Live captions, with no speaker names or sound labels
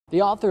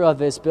The author of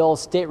this bill,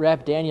 State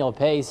Rep Daniel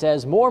Pay,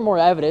 says more and more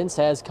evidence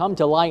has come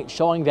to light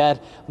showing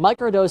that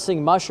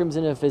microdosing mushrooms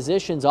in a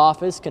physician's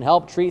office can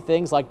help treat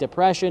things like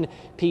depression,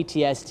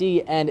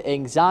 PTSD, and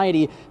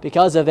anxiety.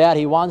 Because of that,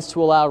 he wants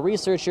to allow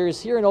researchers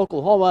here in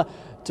Oklahoma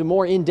to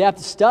more in-depth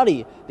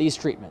study these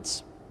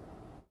treatments.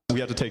 We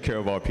have to take care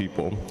of our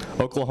people.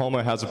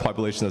 Oklahoma has a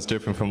population that's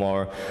different from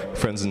our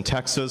friends in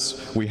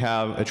Texas. We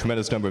have a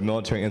tremendous number of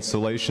military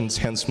installations,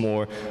 hence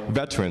more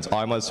veterans.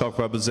 I myself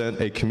represent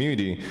a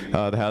community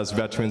that has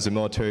veterans and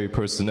military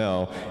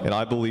personnel, and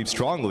I believe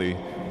strongly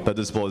that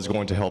this bill is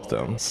going to help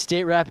them.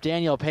 State Rep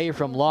Daniel Pay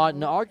from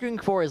Lawton arguing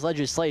for his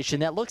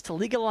legislation that looks to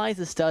legalize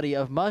the study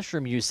of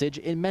mushroom usage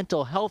in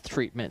mental health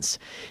treatments.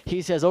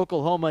 He says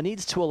Oklahoma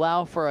needs to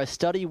allow for a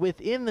study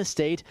within the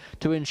state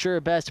to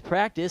ensure best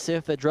practice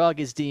if the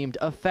drug is deemed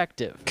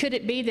effective. Could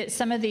it be that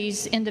some of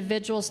these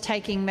individuals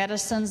taking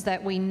medicines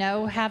that we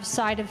know have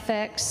side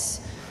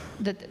effects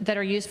that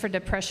are used for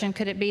depression,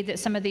 could it be that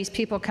some of these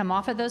people come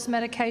off of those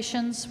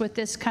medications with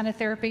this kind of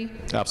therapy?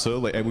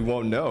 Absolutely, and we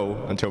won't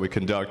know until we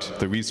conduct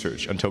the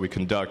research, until we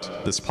conduct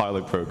this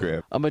pilot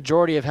program. A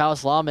majority of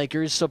House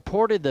lawmakers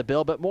supported the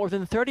bill, but more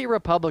than 30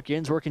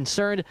 Republicans were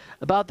concerned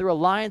about the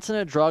reliance on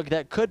a drug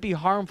that could be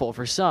harmful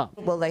for some.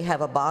 Will they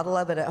have a bottle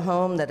of it at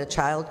home that a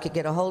child could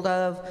get a hold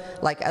of,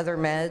 like other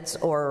meds,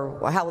 or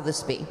how will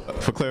this be?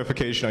 For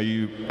clarification, are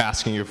you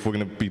asking if we're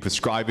going to be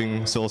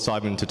prescribing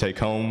psilocybin to take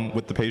home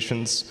with the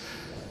patients?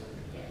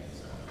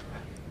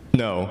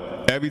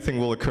 No, everything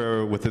will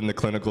occur within the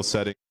clinical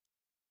setting.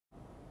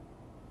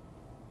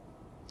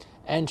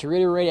 And to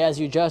reiterate, as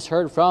you just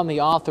heard from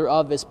the author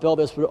of this bill,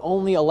 this would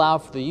only allow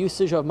for the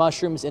usage of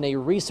mushrooms in a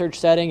research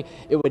setting.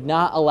 It would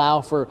not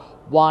allow for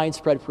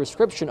widespread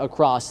prescription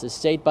across the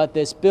state. But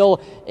this bill,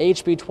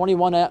 HB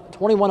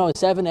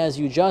 2107, as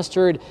you just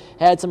heard,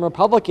 had some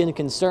Republican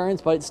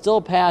concerns, but it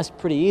still passed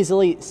pretty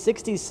easily,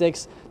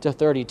 66 to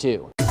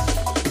 32.